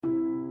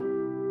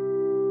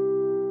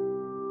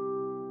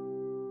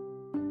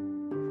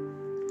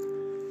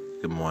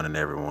Good morning,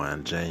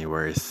 everyone.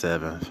 January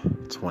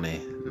 7th,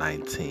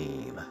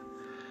 2019.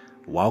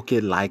 Walk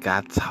it like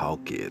I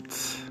talk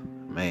it.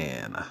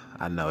 Man,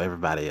 I know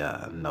everybody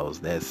knows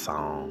that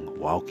song,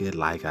 Walk It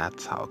Like I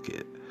Talk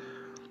It.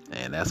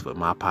 And that's what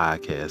my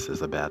podcast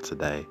is about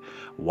today.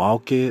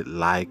 Walk it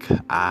like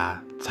I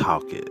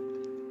talk it.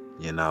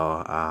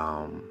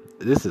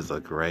 This is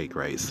a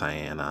great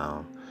saying.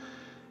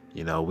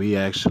 We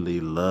actually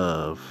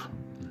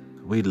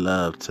we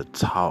love to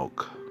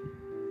talk.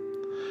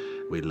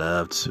 We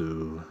love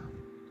to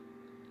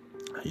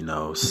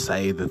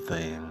say the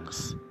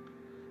things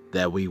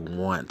that we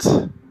want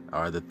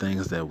or the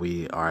things that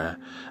we are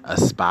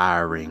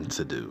aspiring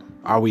to do.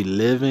 Are we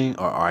living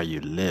or are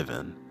you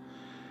living?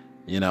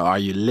 Are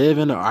you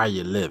living or are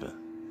you living?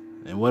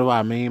 And what do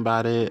I mean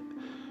by that?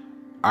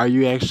 Are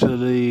you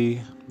actually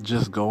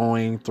just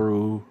going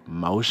through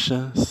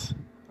motions?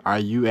 Are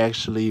you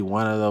actually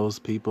one of those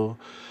people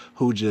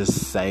who just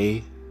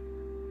say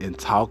and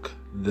talk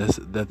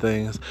the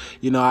things?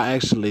 I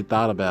actually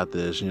thought about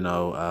this,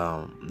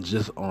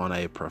 just on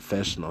a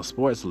professional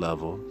sports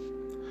level.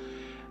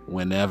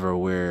 Whenever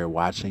we're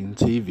watching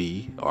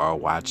TV or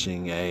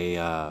watching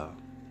a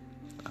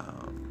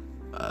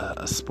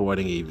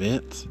sporting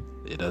event,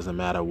 it doesn't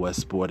matter what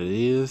sport it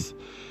is,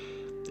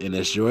 and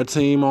it's your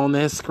team on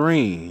that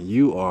screen,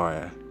 you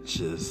are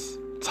just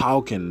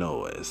talking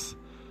noise.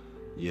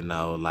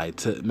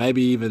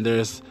 Maybe even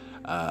there's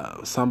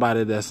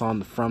somebody that's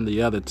from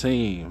the other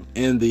team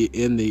in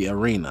the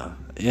arena,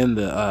 in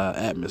the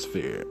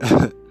atmosphere.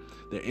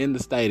 They're in the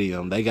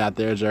stadium. They got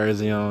their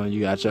jersey on.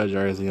 You got your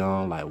jersey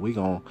on. Like, we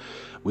gonna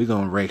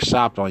wreck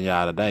shop on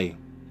y'all today.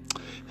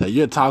 So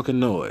you're talking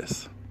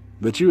noise,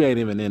 but you ain't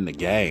even in the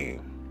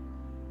game.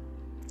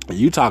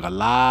 You talk a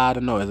lot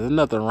of noise. There's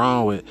nothing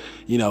wrong with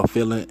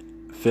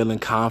feeling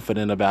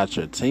confident about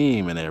your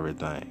team and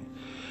everything.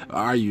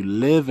 Are you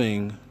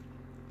living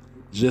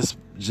just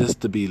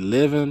to be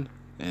living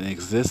and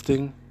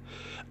existing?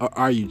 Or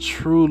are you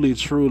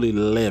truly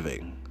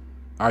living?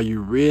 Are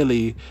you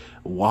really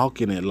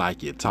walking it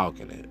like you're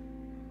talking it?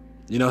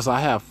 So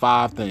I have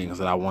 5 things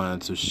that I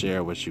wanted to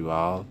share with you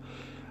all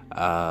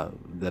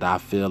that I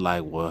feel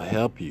like will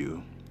help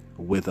you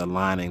with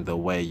aligning the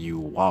way you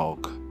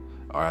walk,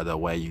 or the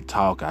way you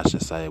talk, I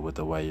should say, with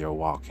the way you're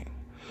walking.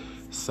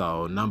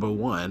 So number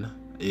 1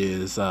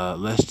 is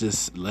let's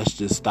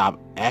just stop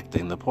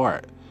acting the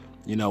part.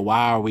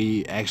 Why are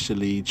we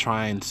actually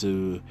trying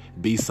to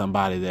be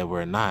somebody that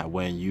we're not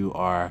when you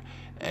are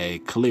a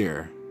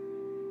clear,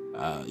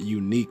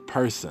 unique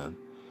person?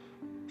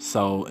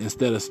 So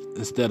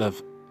instead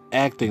of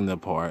acting the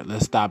part,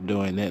 let's stop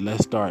doing that.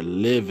 Let's start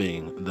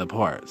living the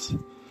parts.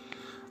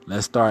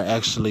 Let's start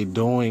actually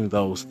doing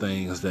those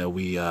things that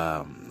we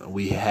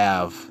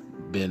have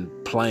been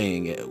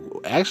playing.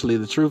 Actually,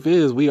 the truth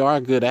is, we are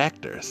good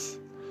actors.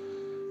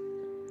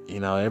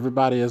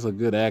 Everybody is a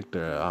good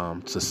actor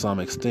to some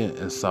extent.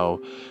 And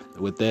so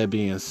with that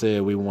being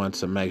said, we want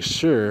to make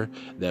sure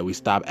that we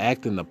stop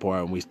acting the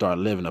part and we start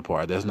living the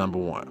part. That's number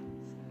 1.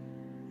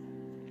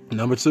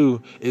 Number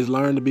 2 is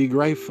learn to be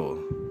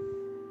grateful.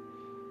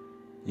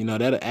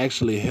 That'll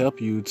actually help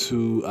you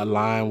to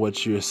align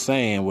what you're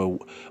saying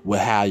with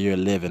how you're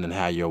living and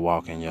how you're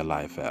walking your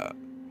life out.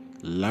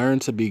 Learn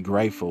to be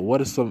grateful. What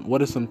are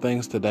some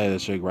things today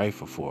that you're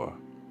grateful for?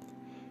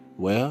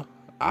 Well,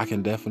 I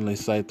can definitely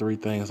say 3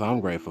 things I'm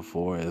grateful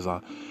for. Is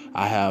I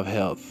have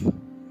health.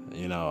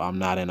 I'm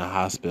not in a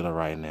hospital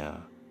right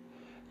now.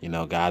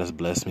 God has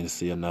blessed me to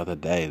see another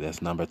day. That's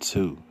number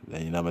 2.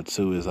 Then number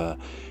 2 is I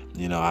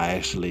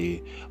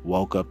actually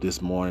woke up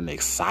this morning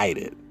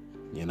excited,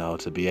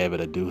 to be able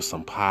to do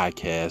some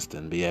podcast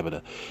and be able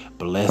to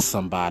bless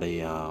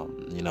somebody,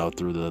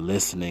 through the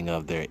listening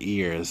of their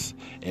ears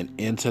and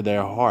into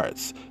their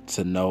hearts,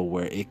 to know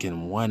where it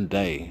can one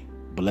day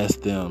bless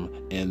them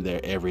in their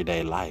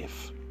everyday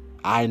life.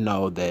 I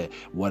know that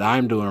what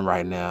I'm doing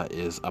right now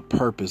is a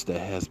purpose that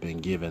has been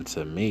given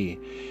to me,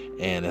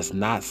 and it's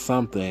not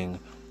something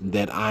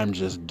that I'm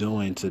just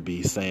doing to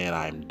be saying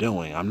I'm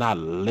doing. I'm not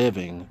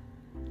living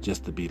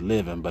just to be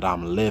living, but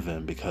I'm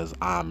living because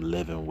I'm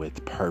living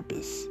with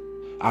purpose.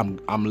 I'm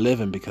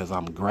living because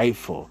I'm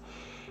grateful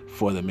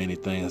for the many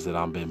things that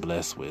I've been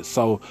blessed with.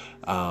 So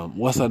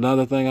what's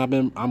another thing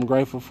I'm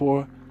grateful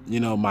for?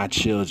 My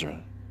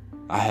children.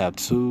 I have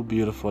 2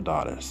 beautiful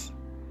daughters.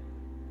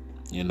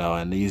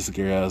 And these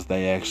girls,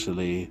 they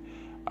actually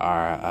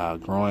are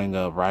growing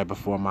up right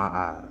before my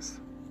eyes.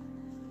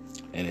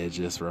 And it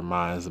just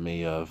reminds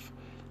me of,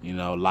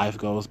 life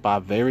goes by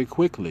very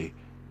quickly.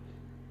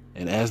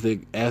 And as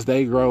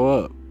they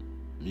grow up,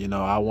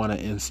 I want to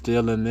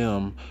instill in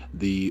them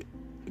the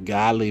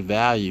godly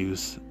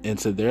values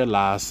into their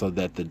lives, so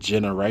that the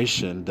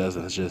generation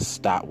doesn't just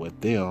stop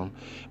with them,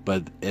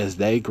 but as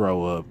they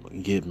grow up,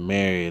 get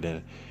married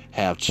and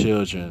have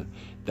children,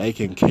 they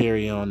can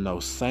carry on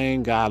those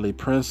same godly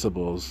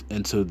principles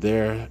into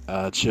their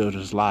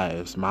children's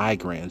lives, my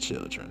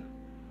grandchildren.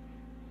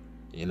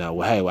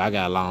 Well, I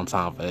got a long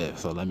time for that,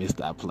 so let me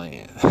stop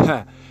playing.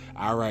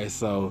 All right,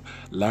 so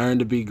learn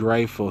to be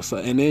grateful. So,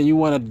 and then you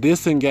want to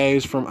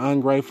disengage from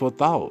ungrateful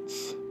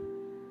thoughts.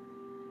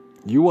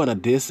 You want to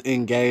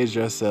disengage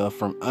yourself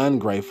from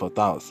ungrateful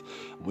thoughts.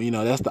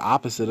 That's the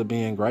opposite of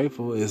being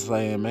grateful. Is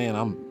saying, man,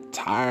 I'm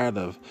tired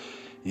of,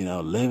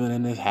 living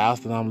in this house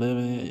that I'm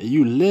living in.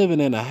 You living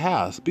in a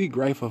house. Be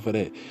grateful for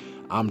that.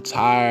 I'm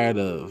tired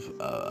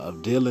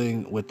of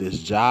dealing with this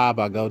job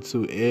I go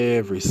to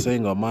every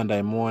single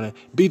Monday morning.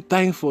 Be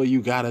thankful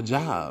you got a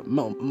job.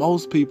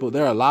 Most people,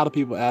 there are a lot of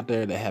people out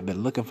there that have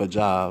been looking for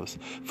jobs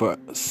for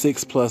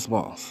 6+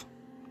 months.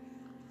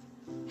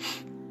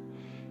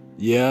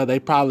 Yeah, they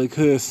probably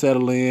could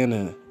settle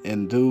in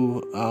and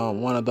do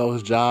one of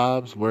those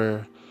jobs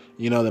where,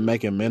 they're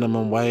making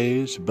minimum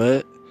wage,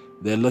 but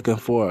they're looking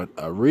for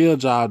a real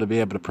job to be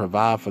able to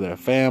provide for their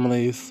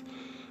families.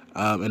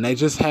 And they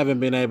just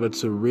haven't been able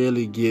to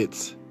really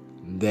get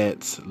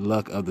that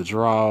luck of the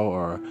draw,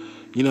 or,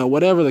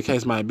 whatever the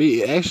case might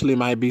be. It actually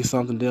might be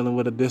something dealing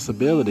with a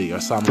disability or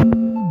something.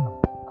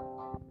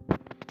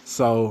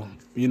 So,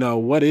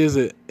 what is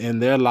it in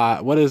their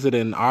life? What is it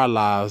in our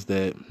lives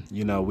that,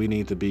 we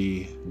need to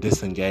be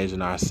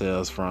disengaging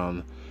ourselves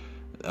from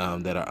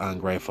that are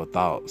ungrateful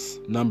thoughts?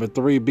 Number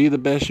 3, be the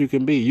best you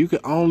can be. You can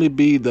only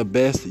be the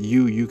best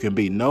you can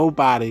be.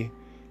 Nobody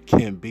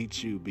can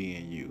beat you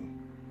being you.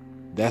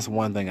 That's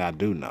one thing I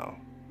do know.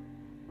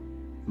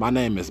 My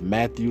name is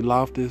Matthew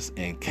Loftus,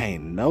 and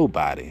can't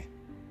nobody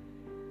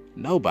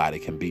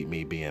can beat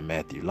me being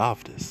Matthew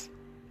Loftus.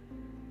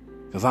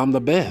 Because I'm the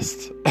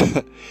best.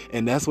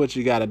 And that's what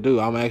you got to do.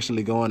 I'm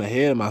actually going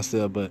ahead of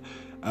myself, but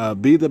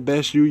be the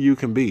best you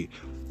can be.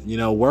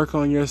 Work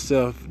on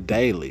yourself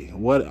daily.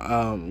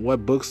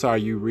 What books are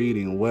you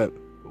reading? What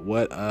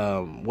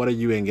are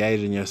you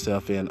engaging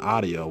yourself in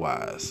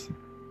audio-wise?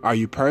 Are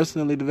you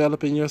personally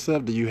developing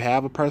yourself? Do you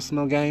have a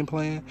personal game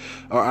plan?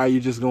 Or are you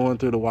just going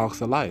through the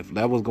walks of life?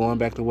 That was going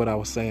back to what I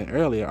was saying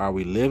earlier. Are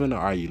we living or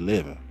are you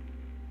living?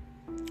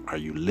 Are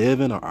you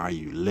living or are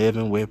you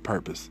living with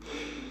purpose?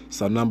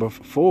 So number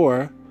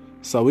 4,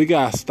 so we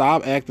got to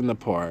stop acting the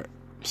part,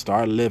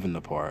 start living the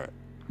part.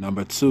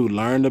 Number 2,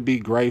 learn to be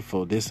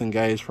grateful,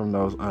 disengage from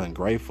those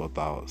ungrateful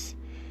thoughts.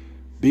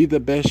 Be the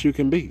best you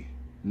can be.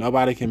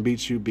 Nobody can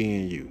beat you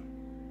being you.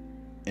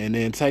 And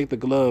then take the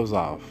gloves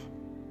off.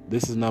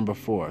 This is number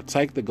 4.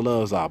 Take the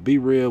gloves off. Be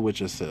real with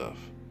yourself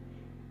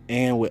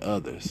and with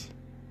others.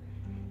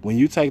 When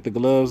you take the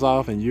gloves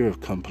off and you're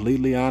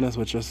completely honest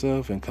with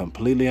yourself and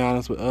completely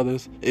honest with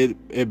others,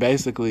 it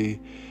basically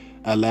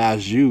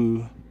allows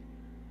you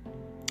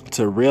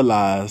to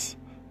realize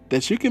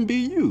that you can be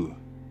you.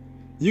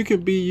 You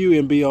can be you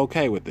and be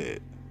okay with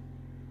it.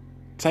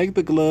 Take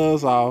the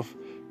gloves off,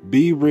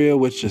 be real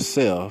with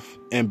yourself,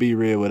 and be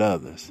real with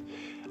others.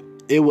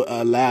 It will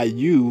allow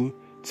you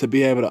to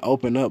be able to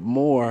open up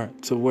more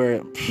to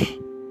where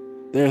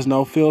there's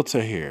no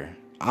filter here.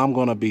 I'm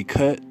going to be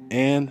cut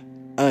and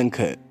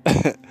uncut.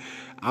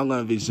 I'm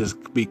going to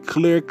just be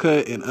clear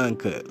cut and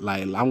uncut.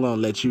 Like, I'm going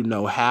to let you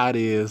know how it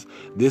is.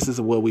 This is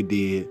what we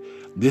did.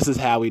 This is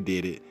how we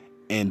did it.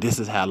 And this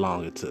is how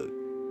long it took.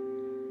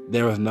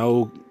 There was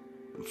no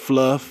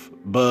fluff,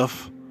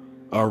 buff,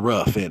 or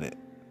rough in it.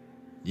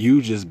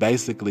 You just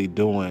basically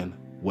doing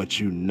what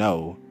you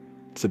know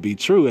to be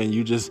true. And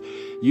you just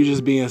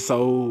being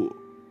so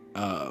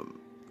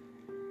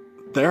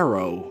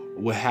thorough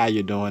with how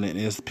you're doing it.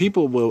 And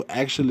people will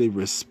actually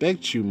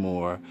respect you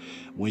more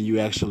when you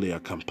actually are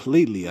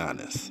completely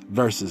honest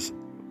versus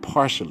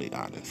partially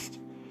honest.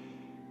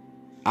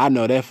 I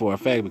know that for a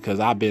fact because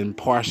I've been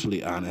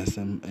partially honest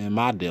in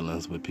my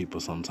dealings with people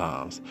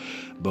sometimes.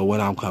 But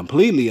when I'm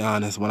completely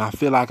honest, when I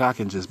feel like I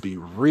can just be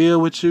real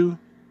with you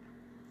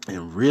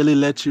and really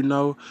let you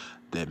know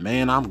that,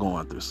 man, I'm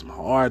going through some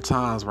hard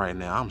times right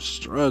now. I'm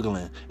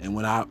struggling. And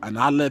when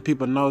I let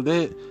people know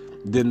that,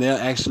 then they'll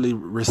actually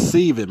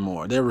receive it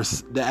more. They'll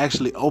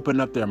actually open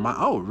up their mind.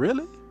 Oh,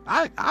 really?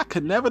 I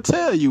could never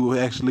tell you were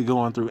actually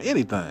going through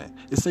anything.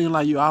 It seems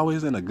like you're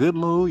always in a good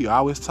mood. You're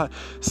always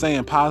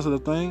saying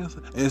positive things.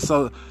 And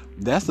so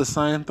that's the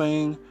same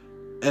thing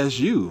as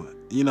you.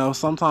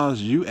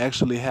 Sometimes you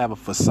actually have a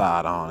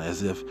facade on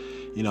as if,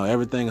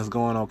 everything is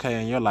going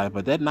okay in your life.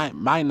 But that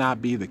might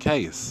not be the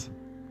case.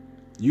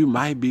 You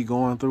might be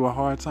going through a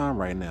hard time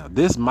right now.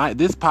 This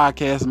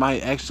podcast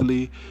might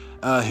actually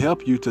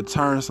help you to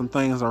turn some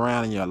things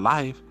around in your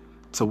life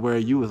to where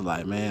you was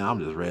like, man, I'm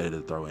just ready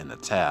to throw in the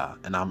towel.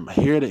 And I'm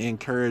here to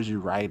encourage you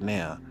right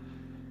now.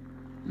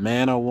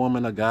 Man or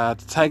woman of God,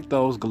 take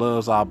those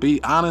gloves off.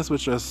 Be honest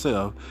with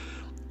yourself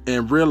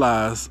and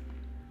realize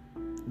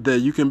that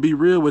you can be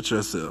real with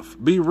yourself.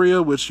 Be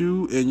real with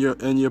you and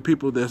your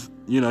people that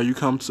you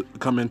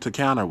come into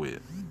encounter with.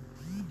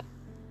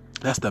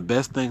 That's the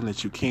best thing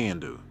that you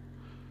can do.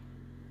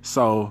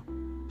 So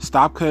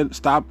stop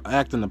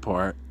acting the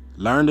part.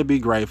 Learn to be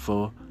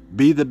grateful.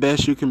 Be the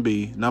best you can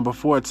be. Number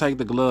 4, take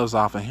the gloves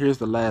off. And here's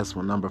the last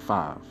one, number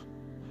 5.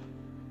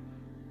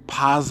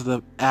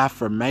 Positive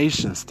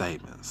affirmation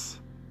statements.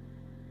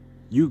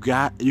 You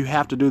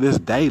have to do this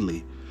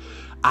daily.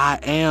 I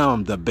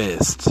am the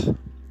best.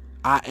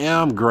 I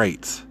am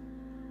great.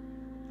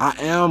 I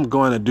am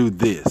going to do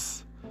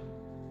this.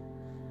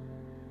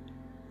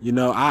 And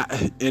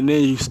then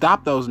you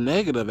stop those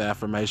negative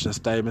affirmation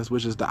statements,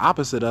 which is the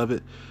opposite of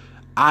it.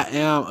 I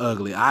am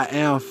ugly. I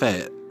am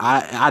fat.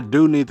 I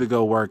do need to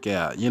go work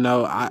out.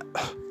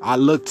 I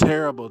look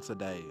terrible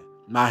today.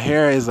 My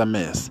hair is a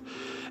mess.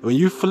 When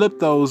you flip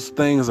those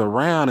things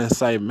around and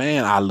say,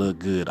 man, I look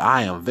good.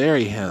 I am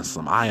very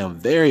handsome. I am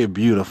very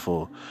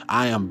beautiful.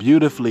 I am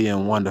beautifully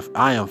and wonderful.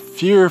 I am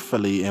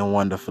fearfully and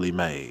wonderfully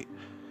made.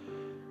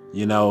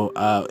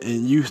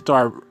 And you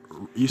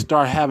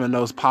start having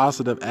those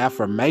positive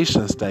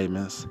affirmation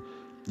statements.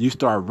 You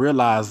start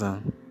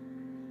realizing,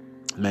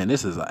 man,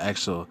 this is an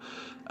actual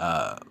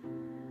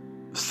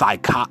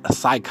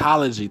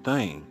psychology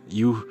thing.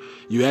 You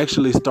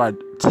actually start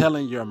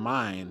telling your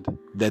mind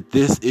that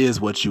this is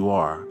what you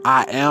are.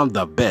 I am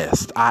the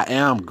best. I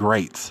am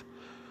great.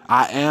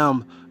 I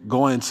am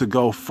going to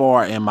go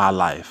far in my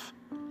life.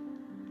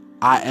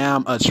 I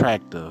am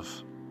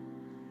attractive.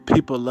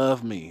 People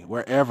love me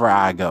wherever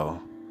I go.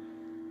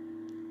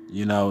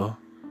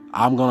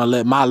 I'm going to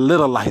let my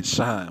little light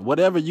shine.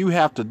 Whatever you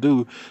have to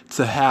do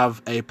to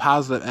have a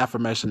positive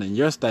affirmation in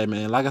your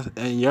statement and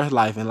in your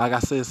life. And like I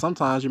said,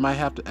 sometimes you might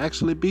have to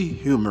actually be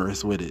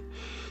humorous with it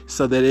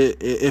so that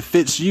it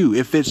fits you.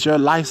 It fits your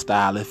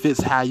lifestyle. It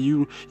fits how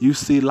you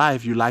see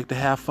life. You like to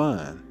have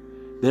fun.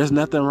 There's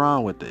nothing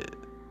wrong with it.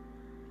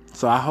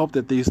 So I hope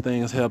that these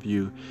things help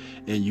you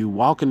and you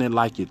walking it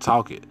like you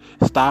talk it.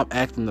 Stop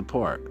acting the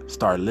part.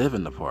 Start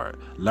living the part.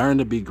 Learn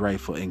to be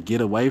grateful and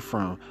get away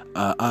from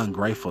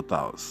ungrateful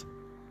thoughts.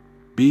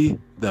 Be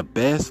the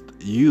best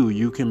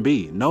you can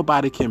be.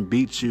 Nobody can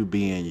beat you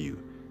being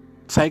you.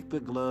 Take the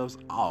gloves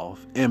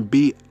off and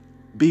be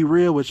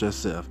real with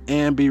yourself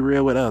and be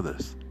real with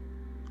others.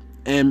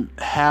 And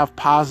have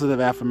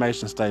positive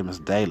affirmation statements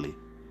daily.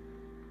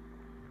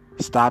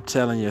 Stop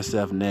telling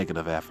yourself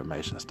negative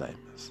affirmation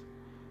statements.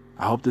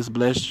 I hope this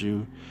blessed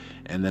you,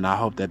 and then I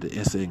hope that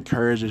it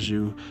encourages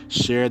you.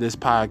 Share this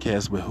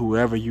podcast with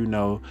whoever you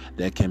know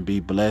that can be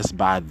blessed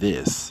by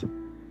this.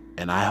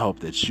 And I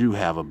hope that you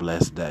have a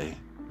blessed day,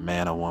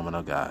 man or woman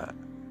of God.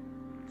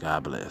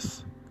 God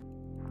bless.